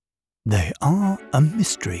They are a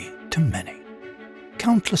mystery to many.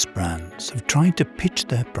 Countless brands have tried to pitch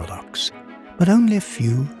their products, but only a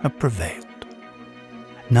few have prevailed.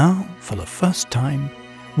 Now, for the first time,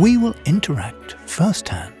 we will interact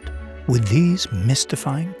firsthand with these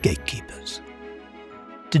mystifying gatekeepers.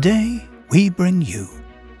 Today, we bring you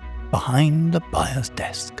Behind the Buyer's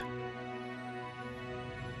Desk.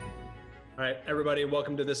 All right, everybody,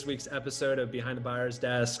 welcome to this week's episode of Behind the Buyer's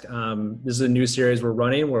Desk. This is a new series we're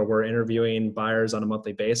running where we're interviewing buyers on a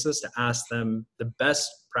monthly basis to ask them the best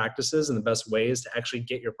practices and the best ways to actually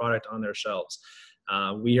get your product on their shelves.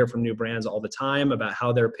 We hear from new brands all the time about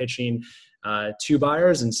how they're pitching to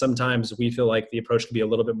buyers, and sometimes we feel like the approach can be a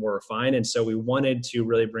little bit more refined. And so we wanted to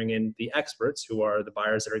really bring in the experts who are the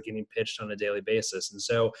buyers that are getting pitched on a daily basis. And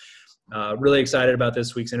so really excited about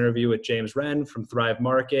this week's interview with James Wren from Thrive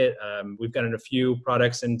Market. We've gotten a few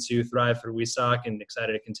products into Thrive through WeStock and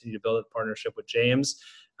excited to continue to build a partnership with James.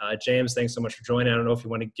 James, thanks so much for joining. I don't know if you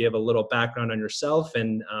want to give a little background on yourself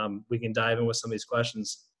and we can dive in with some of these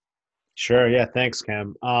questions. Sure. Yeah. Thanks,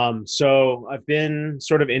 Cam. So I've been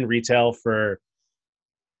sort of in retail for,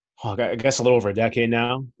 I guess, a little over a decade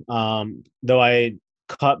now. Though I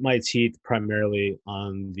cut my teeth primarily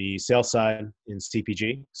on the sales side in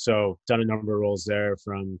CPG. So done a number of roles there,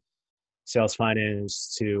 from sales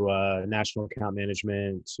finance to national account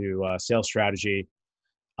management to sales strategy,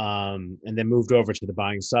 and then moved over to the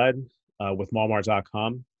buying side with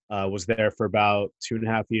Walmart.com. Was there for about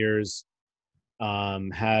 2.5 years.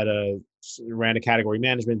 Ran a category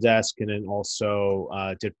management desk, and then also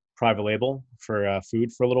did private label for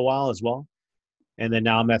food for a little while as well. And then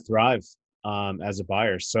now I'm at Thrive as a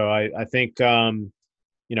buyer. So I think,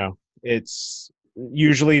 it's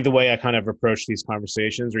usually the way I kind of approach these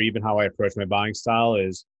conversations, or even how I approach my buying style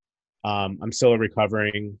is I'm still a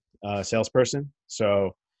recovering salesperson.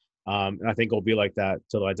 So and I think it'll be like that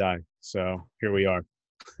till I die. So here we are.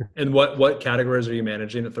 And what categories are you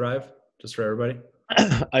managing at Thrive, just for everybody?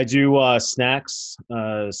 I do snacks,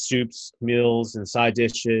 soups, meals, and side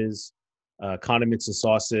dishes, condiments and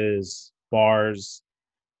sauces, bars.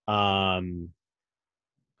 Oh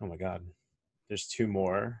my God, there's 2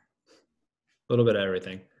 more. A little bit of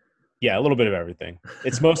everything. Yeah, a little bit of everything.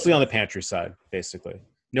 It's mostly on the pantry side, basically.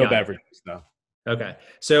 No beverages, though. Okay.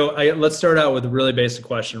 So let's start out with a really basic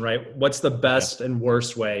question, right? What's the best and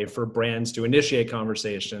worst way for brands to initiate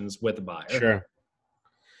conversations with a buyer? Sure.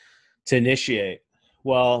 To initiate.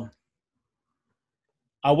 Well,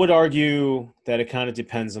 I would argue that it kind of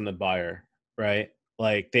depends on the buyer, right?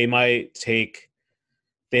 Like they might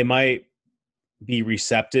be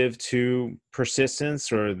receptive to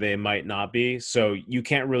persistence, or they might not be. So you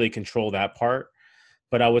can't really control that part.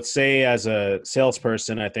 But I would say, as a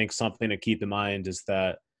salesperson, I think something to keep in mind is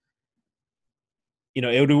that,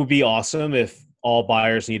 it would be awesome if all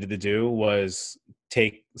buyers needed to do was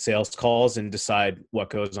take sales calls and decide what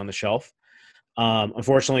goes on the shelf.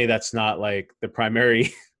 Unfortunately, that's not like the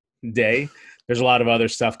primary day. There's a lot of other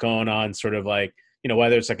stuff going on, sort of like,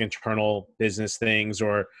 whether it's like internal business things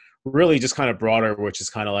or really just kind of broader, which is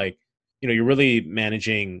kind of like, you're really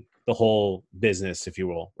managing the whole business, if you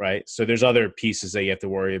will, right? So there's other pieces that you have to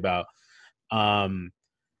worry about.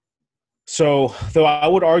 So though I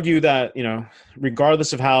would argue that,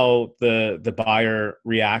 regardless of how the buyer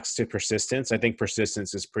reacts to persistence, I think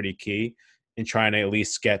persistence is pretty key in trying to at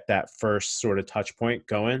least get that first sort of touch point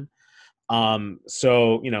going.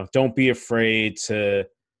 So, don't be afraid to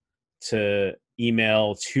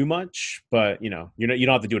email too much, but you don't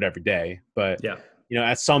have to do it every day, but yeah,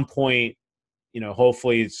 at some point,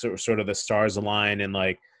 hopefully sort of the stars align and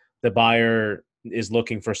like the buyer is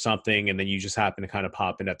looking for something, and then you just happen to kind of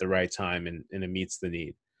pop in at the right time and it meets the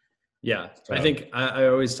need. Yeah. So, I think I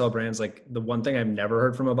always tell brands, like, the one thing I've never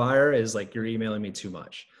heard from a buyer is like, you're emailing me too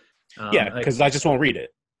much. yeah, because I just won't read it.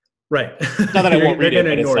 Right. Not that I won't read it,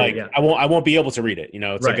 but it's like, yeah. I won't be able to read it.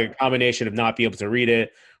 It's Right. like a combination of not be able to read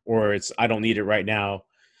it, or it's, I don't need it right now.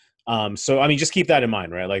 So, I mean, just keep that in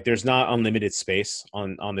mind, right? Like there's not unlimited space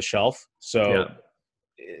on the shelf. So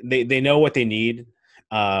they know what they need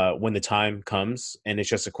when the time comes. And it's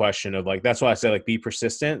just a question of like, that's why I say like, be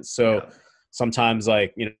persistent. So sometimes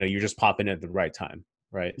like, you're just popping at the right time.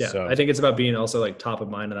 Right. Yeah. So I think it's about being also like top of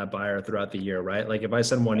mind of that buyer throughout the year, right? Like if I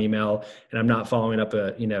send one email and I'm not following up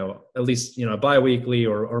at least, a bi-weekly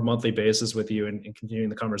or monthly basis with you and continuing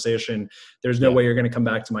the conversation, there's no way you're going to come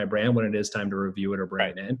back to my brand when it is time to review it or bring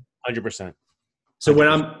it in. 100%. So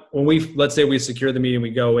let's say we secure the meeting, we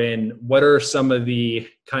go in, what are some of the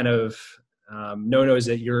kind of no-nos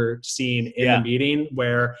that you're seeing in the meeting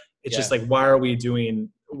where it's just like, why are we doing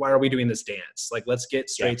this dance? Like, let's get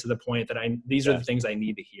straight to the point that these are the things I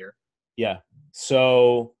need to hear. Yeah.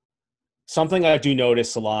 So something I do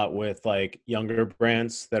notice a lot with like younger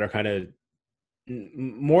brands that are kind of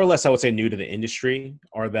more or less, I would say, new to the industry,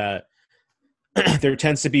 are that there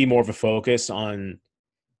tends to be more of a focus on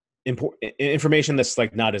information that's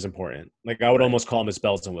like not as important. Like I would Right. almost call them as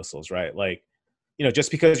bells and whistles, right? Like,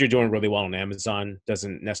 just because you're doing really well on Amazon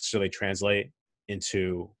doesn't necessarily translate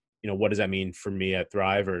into, what does that mean for me at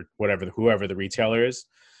Thrive or whatever, whoever the retailer is.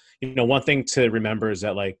 One thing to remember is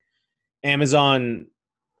that like Amazon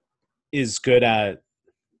is good at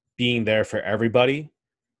being there for everybody,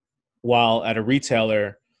 while at a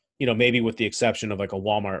retailer, maybe with the exception of like a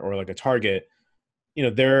Walmart or like a Target,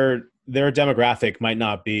 their demographic might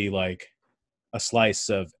not be like a slice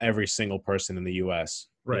of every single person in the US.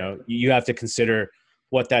 Right. You have to consider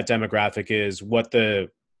what that demographic is, what the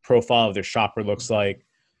profile of their shopper looks like,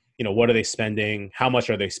 what are they spending, how much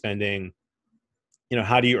are they spending,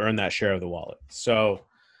 how do you earn that share of the wallet? So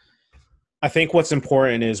I think what's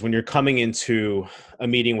important is when you're coming into a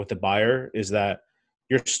meeting with the buyer is that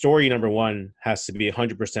your story, number one, has to be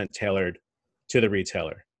 100% tailored to the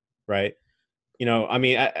retailer, right? I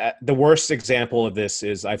mean, the worst example of this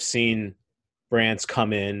is I've seen brands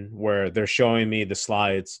come in where they're showing me the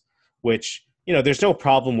slides, which, there's no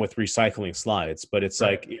problem with recycling slides, but it's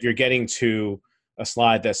Right. like if you're getting to a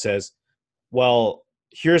slide that says, well,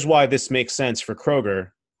 here's why this makes sense for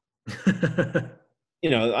Kroger,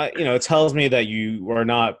 it tells me that you are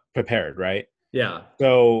not prepared, right? Yeah.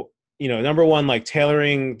 So, number one, like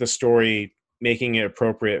tailoring the story, making it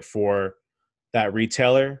appropriate for that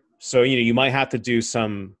retailer. So, you might have to do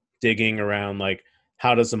some digging around like,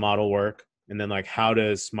 how does the model work? And then like, how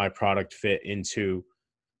does my product fit into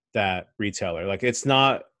that retailer? Like, it's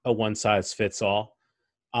not a one size fits all.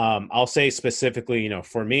 I'll say specifically,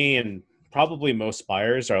 for me and probably most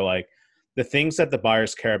buyers are like, the things that the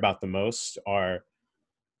buyers care about the most are,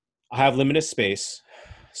 I have limited space.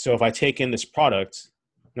 So if I take in this product,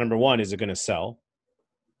 number one, is it going to sell?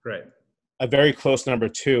 Right. A very close number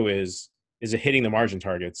two is it hitting the margin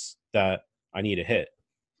targets that I need to hit?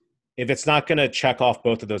 If it's not going to check off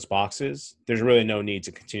both of those boxes, there's really no need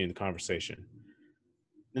to continue the conversation.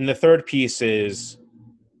 And the third piece is,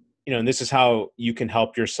 and this is how you can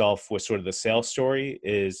help yourself with sort of the sales story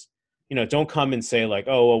is, don't come and say like,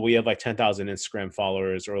 oh, well, we have like 10,000 Instagram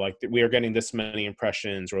followers, or like we are getting this many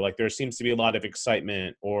impressions, or like there seems to be a lot of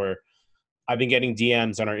excitement, or I've been getting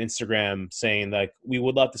DMs on our Instagram saying like, we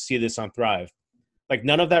would love to see this on Thrive. Like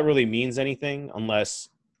none of that really means anything unless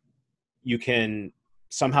you can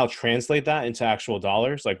somehow translate that into actual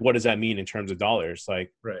dollars. Like, what does that mean in terms of dollars?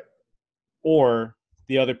 Like, Right. or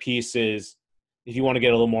the other piece is if you want to get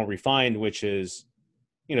a little more refined, which is,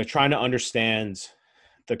 trying to understand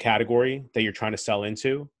the category that you're trying to sell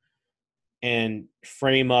into and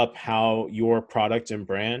frame up how your product and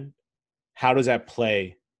brand, how does that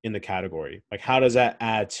play in the category? Like, how does that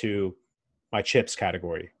add to my chips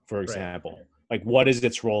category, for example? Right. Like, what is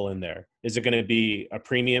its role in there? Is it going to be a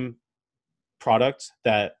premium product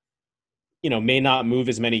that, may not move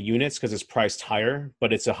as many units because it's priced higher,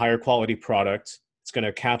 but it's a higher quality product? It's going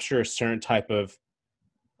to capture a certain type of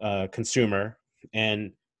consumer.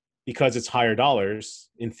 And because it's higher dollars,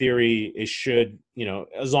 in theory, it should,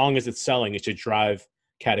 as long as it's selling, it should drive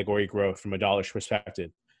category growth from a dollars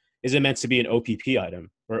perspective. Is it meant to be an OPP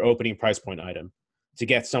item or opening price point item to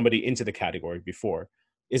get somebody into the category before?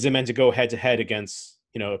 Is it meant to go head to head against,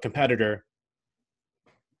 a competitor,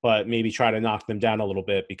 but maybe try to knock them down a little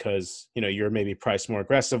bit because, you're maybe priced more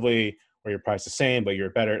aggressively or you're priced the same, but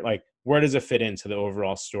you're better? Like, where does it fit into the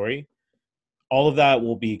overall story? All of that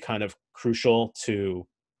will be kind of crucial to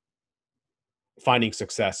finding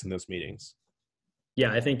success in those meetings.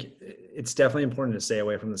 Yeah, I think it's definitely important to stay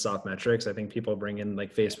away from the soft metrics. I think people bring in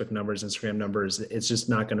like Facebook numbers, Instagram numbers. It's just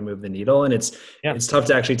not going to move the needle, and it's Yeah. tough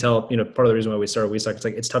to actually tell. Part of the reason why we started WeSuck, it's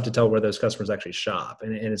like it's tough to tell where those customers actually shop,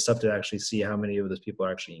 and it's tough to actually see how many of those people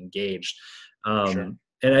are actually engaged. Sure.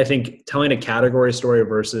 And I think telling a category story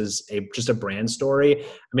versus just a brand story.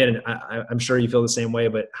 I mean, I'm sure you feel the same way,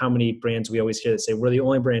 but how many brands we always hear that say we're the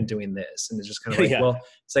only brand doing this, and it's just kind of like, Yeah. well,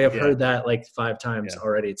 it's like I've Yeah. heard that like 5 times Yeah.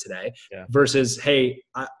 already today. Yeah. Versus, hey,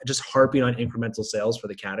 just harping on incremental sales for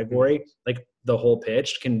the category, like the whole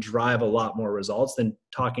pitch can drive a lot more results than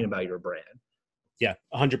talking about your brand. Yeah,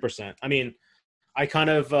 100%. I mean, I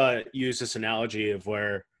kind of use this analogy of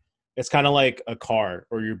where it's kind of like a car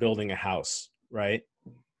or you're building a house, right?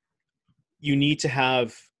 You need to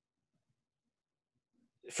have,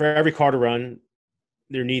 for every car to run,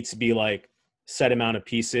 there needs to be like set amount of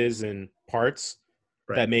pieces and parts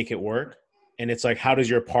that make it work. And it's like, how does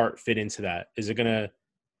your part fit into that? Is it going to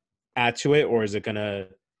add to it, or is it going to,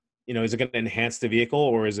 is it going to enhance the vehicle,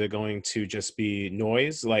 or is it going to just be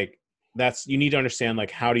noise? Like, you need to understand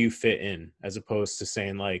like how do you fit in, as opposed to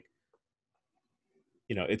saying like,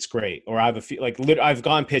 it's great. Or I've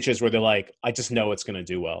gone pitches where they're like, I just know it's going to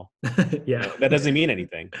do well. Yeah. That doesn't mean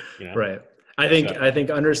anything, Right. I think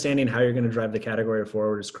understanding how you're going to drive the category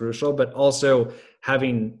forward is crucial, but also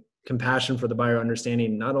having compassion for the buyer,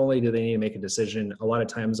 understanding not only do they need to make a decision a lot of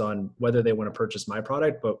times on whether they want to purchase my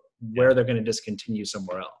product, but where they're going to discontinue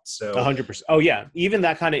somewhere else. So 100%. Oh yeah. Even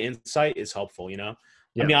that kind of insight is helpful, Yeah.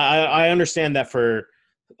 I mean, I understand that for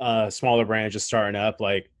smaller brands just starting up,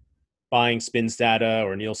 like buying spins data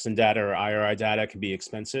or Nielsen data or IRI data can be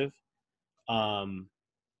expensive.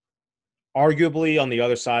 Arguably, on the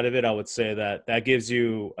other side of it, I would say that gives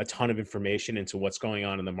you a ton of information into what's going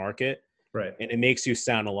on in the market. Right. And it makes you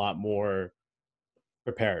sound a lot more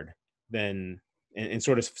prepared and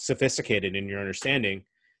sort of sophisticated in your understanding.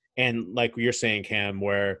 And like you're saying, Cam,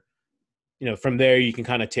 where, from there you can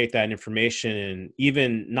kind of take that information and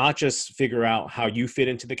even not just figure out how you fit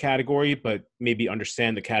into the category, but maybe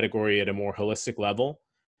understand the category at a more holistic level.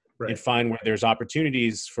 Right. And find where there's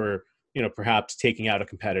opportunities for, perhaps taking out a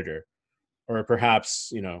competitor, or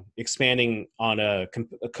perhaps, expanding on a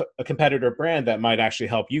competitor brand that might actually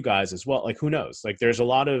help you guys as well. Like, who knows? Like, there's a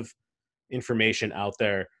lot of information out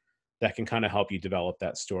there that can kind of help you develop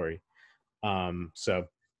that story. So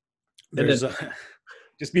there's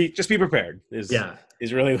just be prepared is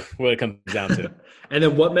really what it comes down to. And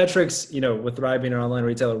then what metrics, with thriving an online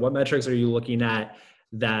retailer, what metrics are you looking at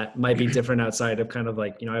that might be different outside of kind of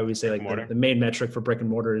like, I always say like the main metric for brick and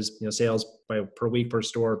mortar is, sales per week, per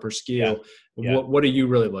store, per SKU. Yeah. What are you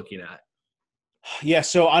really looking at? Yeah.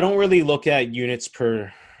 So I don't really look at units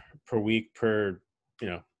per week per,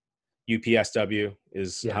 UPSW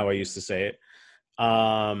is how I used to say it.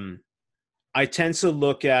 I tend to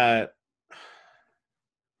look at,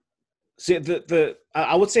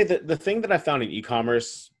 I would say that the thing that I found in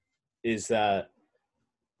e-commerce is that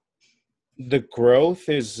the growth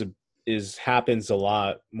happens a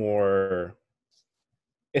lot more.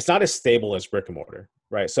 It's not as stable as brick and mortar,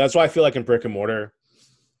 right? So that's why I feel like in brick and mortar,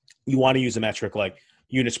 you want to use a metric like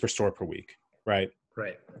units per store per week, right?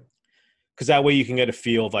 Right. Because that way you can get a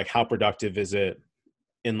feel of like how productive is it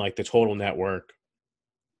in like the total network,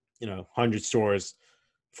 100 stores,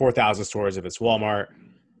 4,000 stores if it's Walmart.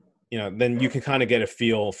 Then you can kind of get a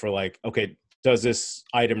feel for like, okay, does this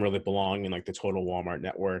item really belong in like the total Walmart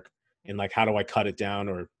network? And like, how do I cut it down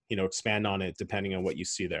or, expand on it depending on what you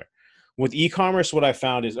see there? With e-commerce, what I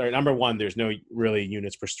found is, number one, there's no really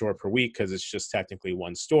units per store per week because it's just technically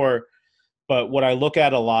one store. But what I look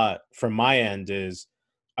at a lot from my end is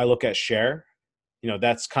I look at share.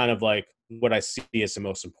 That's kind of like what I see as the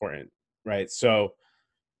most important, right? So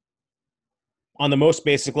on the most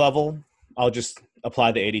basic level, I'll just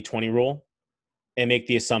apply the 80-20 rule and make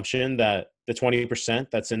the assumption that the 20%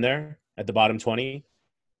 that's in there at the bottom 20,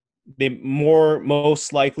 they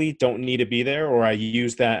most likely don't need to be there, or I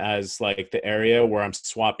use that as like the area where I'm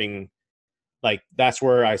swapping, like that's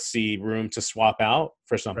where I see room to swap out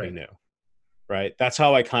for something new, right? That's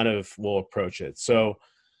how I kind of will approach it. So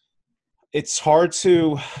it's hard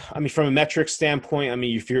to, from a metric standpoint,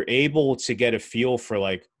 if you're able to get a feel for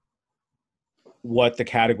like what the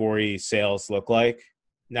category sales look like.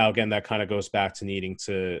 Now, again, that kind of goes back to needing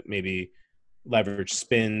to maybe leverage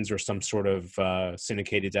spins or some sort of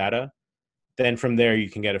syndicated data. Then from there, you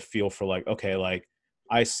can get a feel for like, okay, like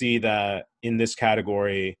I see that in this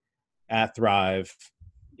category at Thrive,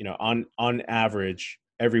 on average,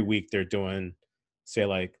 every week they're doing, say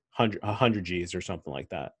like 100 Gs or something like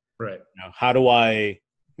that. Right. How do I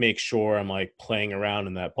make sure I'm like playing around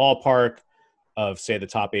in that ballpark of say the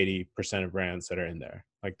top 80% of brands that are in there?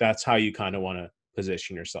 Like that's how you kind of want to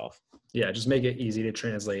position yourself. Yeah. Just make it easy to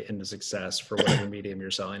translate into success for whatever medium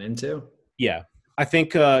you're selling into. Yeah. I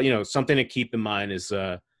think, something to keep in mind is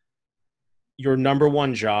your number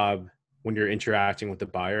one job when you're interacting with the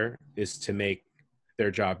buyer is to make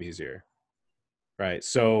their job easier. Right.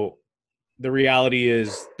 So the reality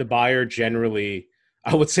is the buyer generally,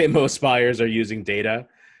 I would say most buyers are using data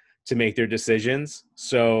to make their decisions.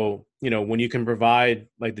 So, when you can provide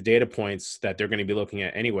like the data points that they're going to be looking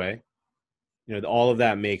at anyway, all of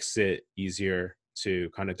that makes it easier to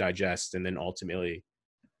kind of digest and then ultimately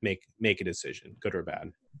make a decision, good or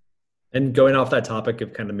bad. And going off that topic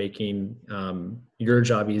of kind of making your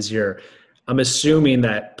job easier, I'm assuming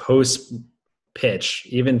that post pitch,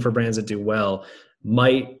 even for brands that do well,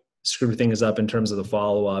 might screw things up in terms of the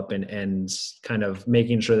follow-up and kind of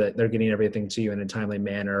making sure that they're getting everything to you in a timely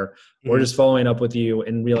manner, or just following up with you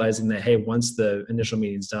and realizing that, hey, once the initial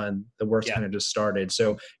meeting's done, the work's kind of just started.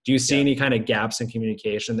 So do you see any kind of gaps in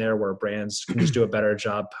communication there where brands can just do a better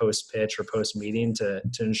job post-pitch or post-meeting to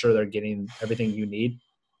ensure they're getting everything you need?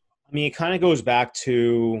 I mean, it kind of goes back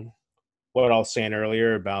to what I was saying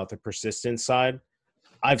earlier about the persistence side.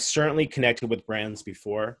 I've certainly connected with brands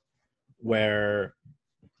before where,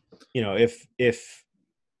 you know, if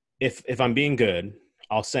I'm being good,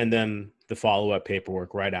 I'll send them the follow-up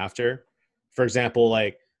paperwork right after. For example,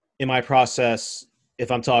 like in my process,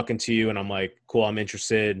 if I'm talking to you and I'm like, cool, I'm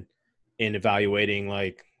interested in evaluating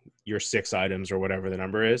like your 6 items or whatever the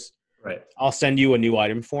number is, right, I'll send you a new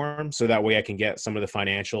item form so that way I can get some of the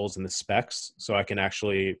financials and the specs so I can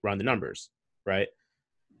actually run the numbers, right?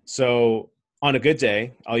 So on a good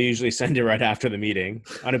day, I'll usually send it right after the meeting.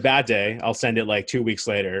 On a bad day, I'll send it like 2 weeks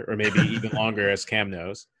later or maybe even longer, as Cam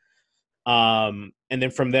knows. And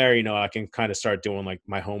then from there, you know, I can kind of start doing like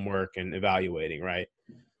my homework and evaluating, right?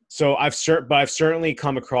 So I've certainly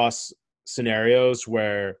come across scenarios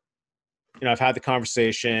where, you know, I've had the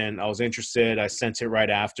conversation, I was interested, I sent it right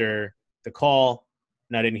after the call,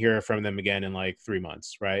 and I didn't hear from them again in like 3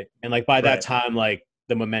 months, right? And like by that time, like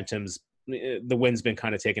the wind's been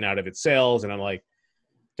kind of taken out of its sails, and I'm like,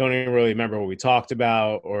 don't even really remember what we talked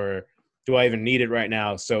about, or do I even need it right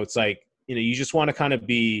now? So it's like, you know, you just want to kind of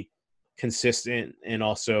be consistent and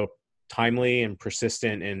also timely and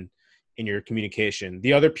persistent in your communication.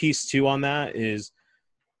 The other piece too on that is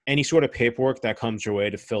any sort of paperwork that comes your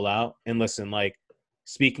way to fill out. And listen, like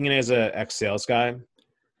speaking as a ex-sales guy,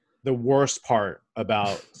 the worst part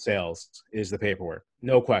about sales is the paperwork.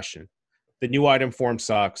 No question. The new item form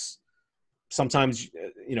sucks. Sometimes,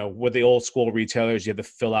 you know, with the old school retailers, you have to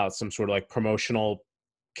fill out some sort of like promotional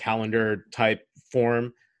calendar type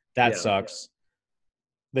form. That sucks.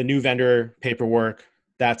 The new vendor paperwork,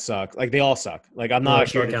 that sucks. Like they all suck. Like I'm not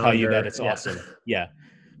here to tell you that it's awesome. Yeah.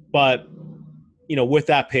 But, you know, with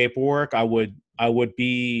that paperwork, I would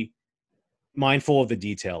be mindful of the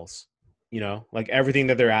details, you know, like everything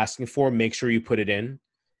that they're asking for, make sure you put it in.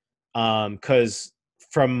 'Cause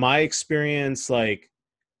from my experience, like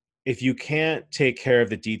if you can't take care of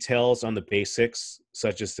the details on the basics,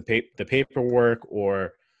 such as the paperwork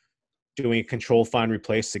or doing a control find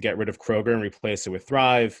replace to get rid of Kroger and replace it with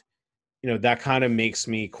Thrive, you know, that kind of makes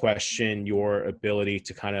me question your ability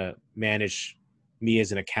to kind of manage me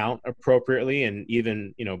as an account appropriately. And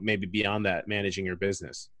even, you know, maybe beyond that, managing your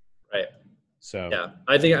business. Right. So, yeah,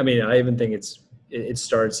 I even think it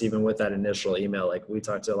starts even with that initial email. Like we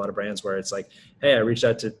talked to a lot of brands where it's like, hey, I reached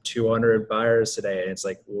out to 200 buyers today. And it's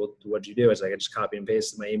like, well, what'd you do? It's like, I just copy and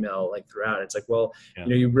pasted my email like throughout. It's like, well, you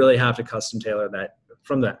know, you really have to custom tailor that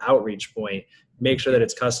from the outreach point, make sure that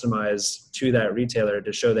it's customized to that retailer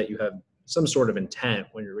to show that you have some sort of intent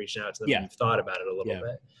when you're reaching out to them and you've thought about it a little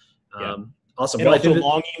bit. Awesome. And well, also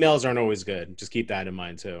long emails aren't always good. Just keep that in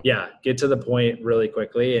mind too. Yeah. Get to the point really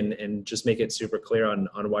quickly and just make it super clear on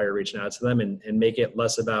why you're reaching out to them and make it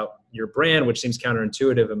less about your brand, which seems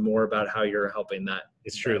counterintuitive, and more about how you're helping that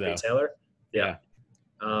retailer. Yeah.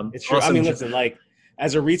 It's true. Awesome. I mean, listen, like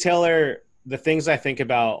as a retailer, the things I think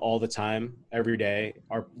about all the time, every day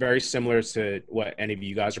are very similar to what any of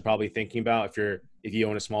you guys are probably thinking about. If you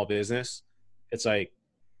own a small business, it's like,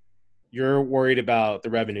 you're worried about the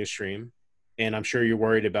revenue stream. And I'm sure you're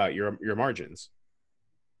worried about your margins,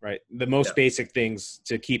 right? The most basic things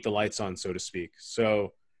to keep the lights on, so to speak.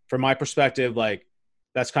 So from my perspective, like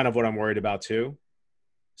that's kind of what I'm worried about too.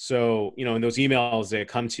 So, you know, in those emails that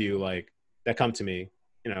come to you, like that come to me,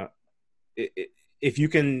 you know, if you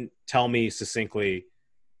can tell me succinctly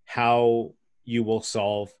how you will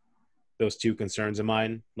solve those two concerns of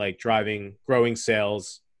mine, like growing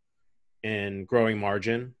sales and growing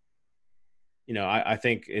margin, you know, I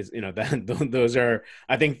think is, you know, that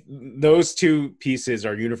I think those two pieces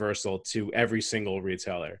are universal to every single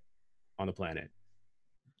retailer on the planet.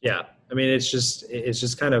 Yeah. I mean, it's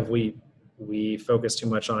just kind of, we focus too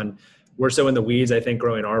much on, we're so in the weeds, I think,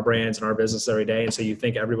 growing our brands and our business every day. And so you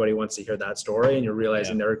think everybody wants to hear that story, and you're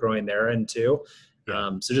realizing they're growing their end too.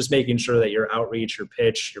 So just making sure that your outreach, your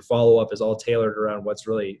pitch, your follow-up is all tailored around what's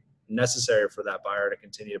really necessary for that buyer to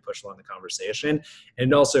continue to push along the conversation,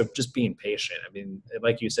 and also just being patient. I mean,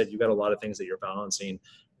 like you said, you've got a lot of things that you're balancing.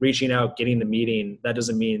 Reaching out, getting the meeting, that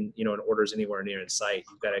doesn't mean, you know, an order's anywhere near in sight.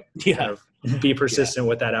 You've got to kind of be persistent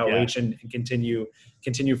with that outreach and continue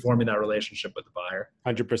forming that relationship with the buyer.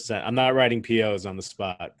 100%. I'm not writing POs on the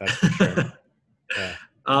spot. That's for sure.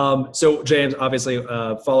 So James, obviously,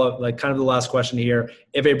 follow like kind of the last question here.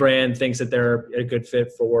 If a brand thinks that they're a good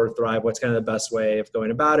fit for Thrive, what's kind of the best way of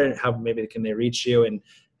going about it? How maybe can they reach you? And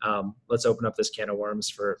let's open up this can of worms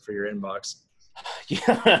for your inbox.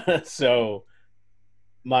 Yeah. So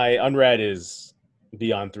my unread is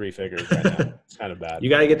beyond three figures right now. It's kind of bad. You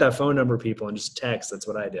got to get that phone number, people, and just text. That's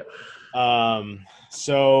what I do.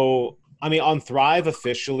 So I mean, on Thrive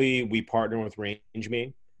officially, we partner with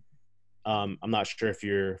RangeMe. I'm not sure if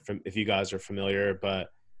you guys are familiar, but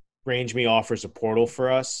RangeMe offers a portal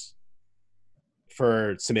for us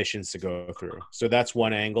for submissions to go through. So that's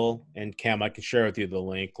one angle. And Cam, I can share with you the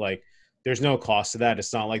link. Like, there's no cost to that.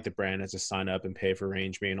 It's not like the brand has to sign up and pay for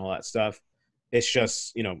RangeMe and all that stuff. It's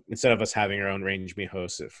just, instead of us having our own RangeMe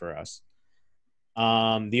host it for us.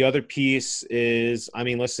 The other piece is,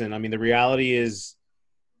 the reality is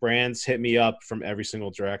brands hit me up from every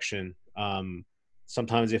single direction.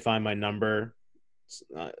 Sometimes they find my number,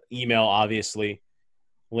 email, obviously,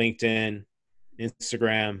 LinkedIn,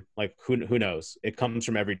 Instagram, like who knows? It comes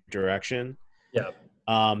from every direction. Yeah.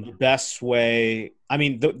 The best way,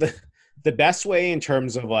 the best way in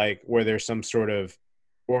terms of like where there's some sort of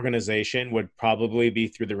organization would probably be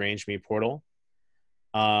through the RangeMe portal.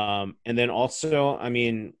 And then also,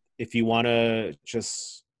 if you want to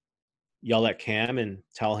just yell at Cam and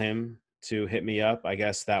tell him to hit me up, I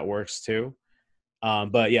guess that works too.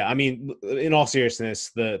 But yeah, in all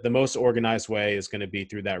seriousness, the most organized way is going to be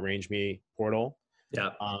through that RangeMe portal.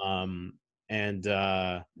 Yeah.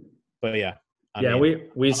 But yeah, we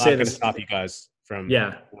I'm say not going to this. stop you guys from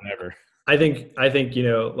whatever. I think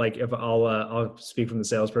like if I'll speak from the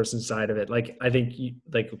salesperson side of it. Like I think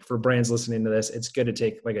like for brands listening to this, it's good to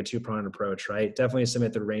take like a two-pronged approach, right? Definitely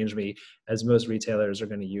submit the RangeMe, as most retailers are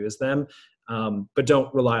going to use them, but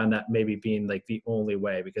don't rely on that maybe being like the only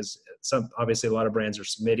way, because obviously a lot of brands are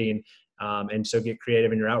submitting, and so get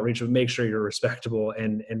creative in your outreach, but make sure you're respectable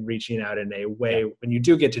and reaching out in a way. When you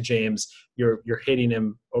do get to James, you're hitting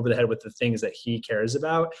him over the head with the things that he cares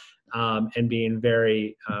about. And being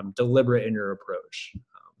very deliberate in your approach,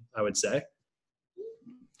 I would say.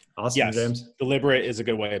 Awesome, yes, James. Deliberate is a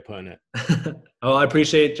good way of putting it. Oh, I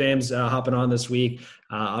appreciate James hopping on this week.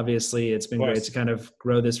 Obviously, it's been great to kind of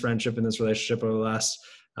grow this friendship and this relationship over the last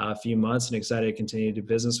few months, and excited to continue to do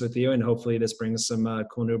business with you. And hopefully this brings some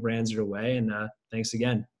cool new brands your way. And thanks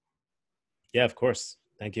again. Yeah, of course.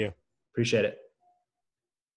 Thank you. Appreciate it.